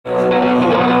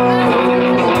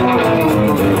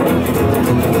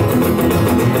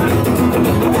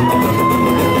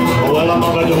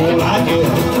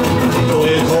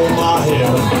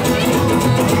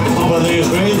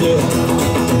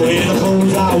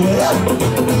I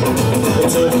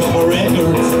took up a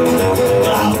records and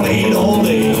I played all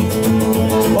day.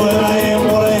 Well, I am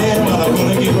what I am, but I'm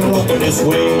gonna keep it rocking this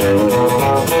way.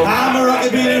 I'm a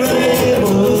rockabilly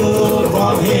rebel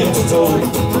from head to toe.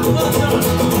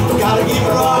 Gotta keep it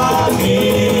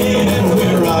rocking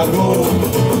everywhere I go.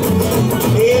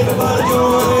 Everybody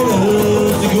join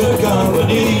us, a good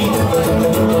company.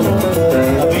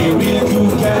 I'll be a real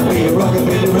cool cat, be a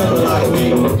rockabilly rebel like me.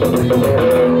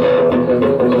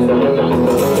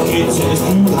 Kids in the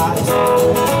school house,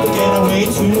 getting away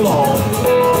too long.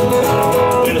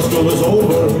 When the school is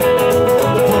over,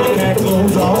 pull the cat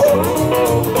clothes off.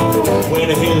 When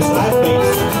the hill slide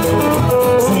beats,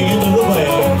 swinging to the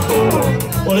band.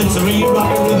 Well, it's a real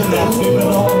rockin' rhythm that's sweeping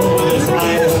all over this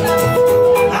land.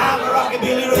 I'm a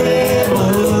rockabilly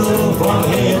rebel from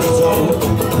head to toe.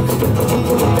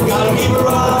 Gotta keep it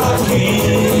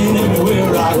rockin'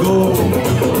 everywhere I go.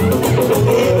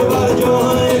 Everybody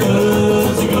join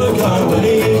us, a good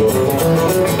company.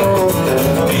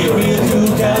 Be a real cool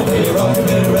cat, be a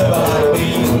rockabilly rebel like me.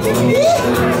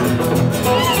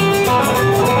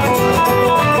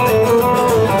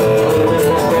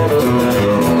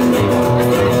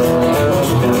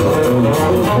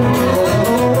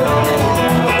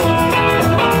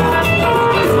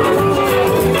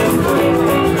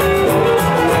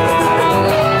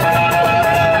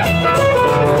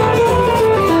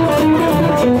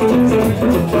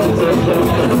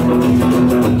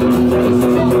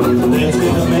 Let's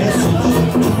get a message,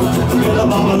 get a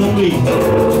bottle of weed.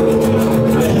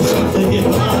 Let's something get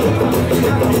mine.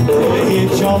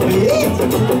 Hit your feet,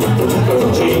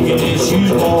 shaking his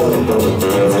shoes, boy.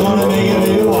 It's gonna make it a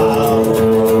little while.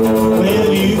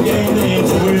 Well, you can't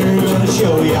dance, we're gonna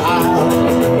show you how.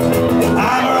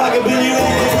 I'm a rockabilly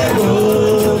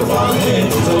rebel from head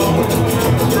to toe.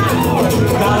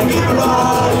 Gotta keep it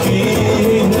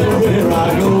rocking everywhere I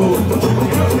go.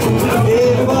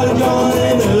 Everybody join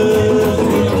us,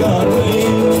 good company.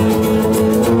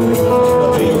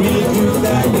 I'll be a really cool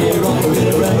cat, be a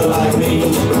rockabilly rebel like me.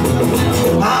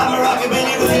 I'm a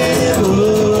rockabilly rebel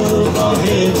from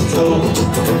head to toe.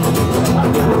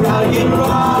 Gotta get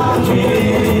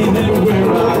rocking everywhere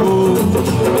I go.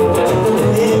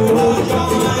 Everybody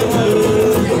join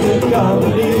us, good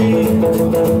company.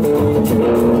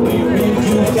 I'll be a really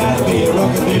cool cat, be a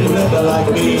rockabilly rebel like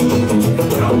me.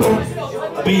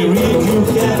 Be a real cool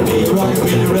cat, be a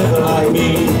rockabilly rebel like me.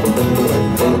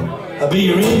 Be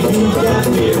a real cool cat,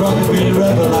 be a rockabilly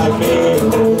rebel like me.